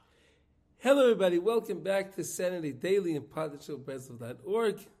Hello, everybody. Welcome back to Sanity Daily in partnership with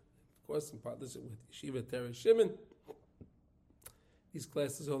Breslov.org. Of course, in partnership with Yeshiva Torah Shimon. These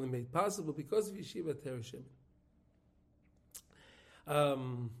classes are only made possible because of Yeshiva Torah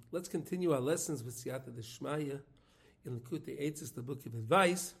Shimon. Let's continue our lessons with Siyata Deshmaya in Likutey Eitzos, the book of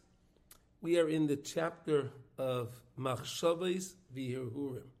advice. We are in the chapter of Machshavos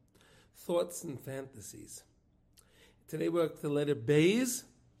v'Hirhurim, thoughts and fantasies. Today we're at the letter Beis.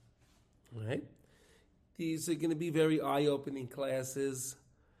 All right. These are going to be very eye-opening classes.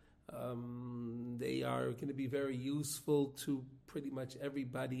 They are going to be very useful to pretty much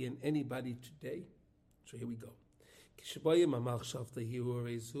everybody and anybody today. So here we go.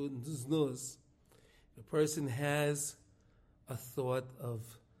 A person has a thought of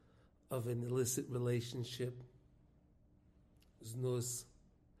an illicit relationship. Znus,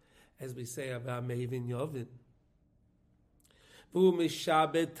 as we say about Mevin Yovin. And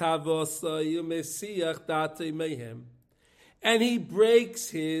he breaks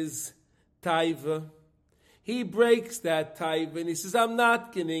his taiva. He breaks that taiva and he says, I'm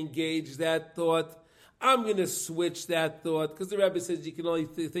not going to engage that thought. I'm going to switch that thought. Because the Rebbe says you can only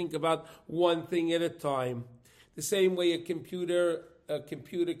think about one thing at a time. The same way a computer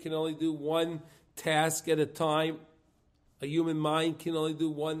can only do one task at a time. A human mind can only do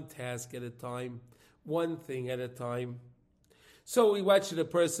one task at a time. One thing at a time. So what should a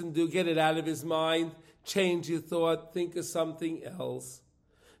person do? Get it out of his mind, change your thought, think of something else.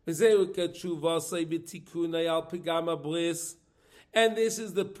 And this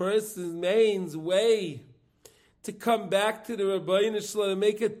is the person's main way to come back to the Rabbeinu Shalom and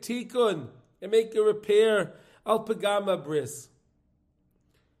make a tikkun and make a repair al pagama bris.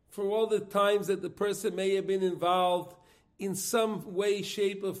 For all the times that the person may have been involved in some way,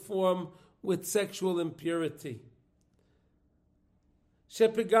 shape, or form with sexual impurity. As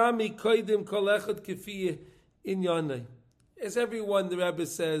everyone, the Rebbe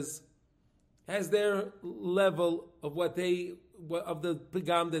says, has their level of of the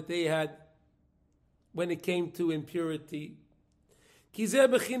pagam that they had when it came to impurity. This is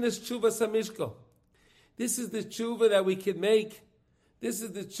the tshuva that we can make. This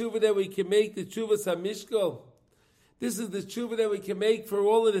is the tshuva that we can make, the tshuva samishko. This is the tshuva that we can make for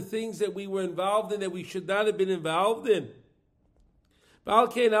all of the things that we were involved in that we should not have been involved in. No,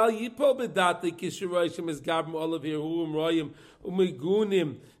 now, so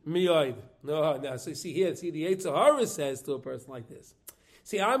you see here, the Eitzos says to a person like this,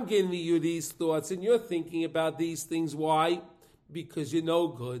 see, I'm giving you these thoughts and you're thinking about these things. Why? Because you're no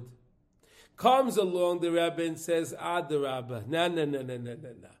good. Comes along the Rebbe and says, Adarabba, no.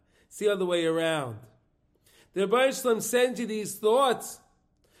 It's the other way around. The Rebbe Shalom sends you these thoughts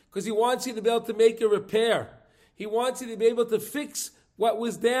because he wants you to be able to make a repair. He wants you to be able to fix what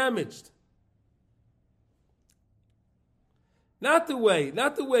was damaged. Not the way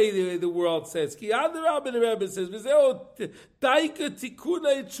the world says. Ki Adarabba, the Rebbe says,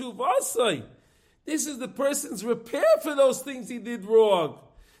 this is the person's repair for those things he did wrong.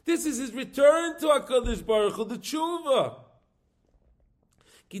 This is his return to HaKadosh Baruch Hu, the tshuva.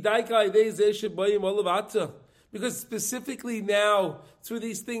 Because specifically now, through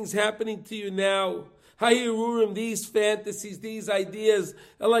these things happening to you now, Hayirurim, these fantasies, these ideas,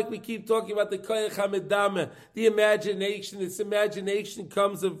 are like we keep talking about the koyach hamedama, the imagination. This imagination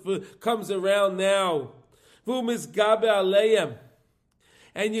comes around now. V'u'mizgabe aleim,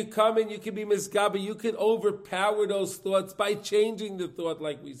 and you come and you can be mizgabe. You can overpower those thoughts by changing the thought,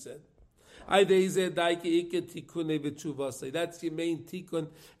 like we said. That's your main tikkun,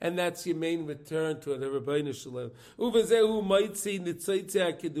 and that's your main return to the Rabbeinu Shalom. Uvezehu maitzi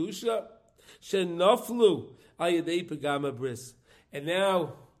nitzaitzei kedusha. Shenoflu ayadei pagama bris. And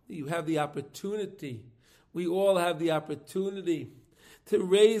now you have the opportunity, we all have the opportunity to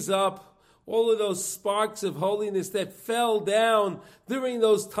raise up all of those sparks of holiness that fell down during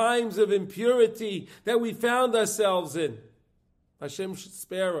those times of impurity that we found ourselves in. Hashem should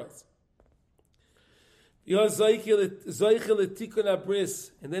spare us. And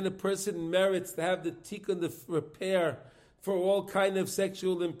then a person merits to have the tikkun, the repair for all kind of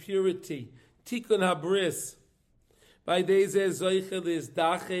sexual impurity. Tikkun habris. By days is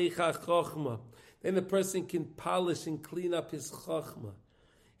dachei chachma. Then the person can polish and clean up his chachma,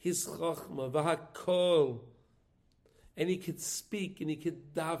 v'hakol, and he could speak and he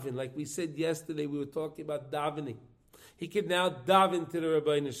could daven. Like we said yesterday, we were talking about davening. He could now daven to the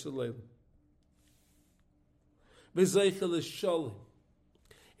Rabbeinu Shalom. V'zoichel is sholem,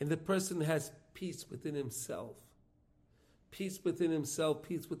 and the person has peace within himself. Peace within himself,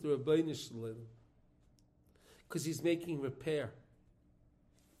 peace with the Rabbeinu Shalom. Because he's making repair.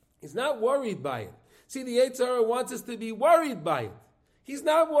 He's not worried by it. See, the Eitzos wants us to be worried by it. He's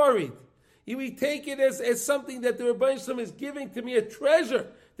not worried. We take it as something that the Rebbe Shalom is giving to me, a treasure,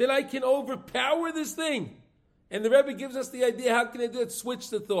 that I can overpower this thing. And the Rebbe gives us the idea, how can I do it? Switch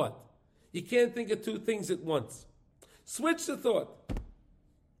the thought. You can't think of two things at once. Switch the thought.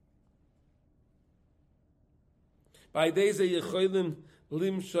 By days of Yecholim,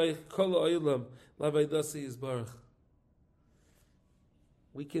 Limshoich, Kol Oilam, Lavaydasi Yisbarach.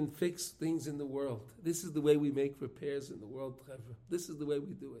 We can fix things in the world. This is the way we make repairs in the world, Trevor. This is the way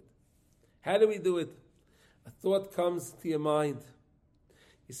we do it. How do we do it? A thought comes to your mind.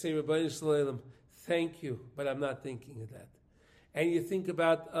 You say, Rabbi Shalom, thank you, but I'm not thinking of that. And you think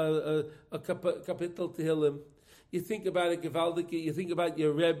about a kapitel Tehillim. You think about a Gewaldike. You think about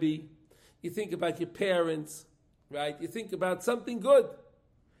your Rebbe. You think about your parents, right? You think about something good.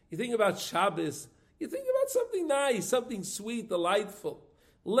 You think about Shabbos. You think about something nice, something sweet, delightful.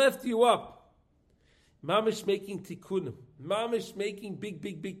 Left you up. Mamish making tikkunim. Mamish making big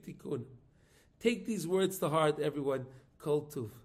tikkunim. Take these words to heart, everyone. Kol tuv.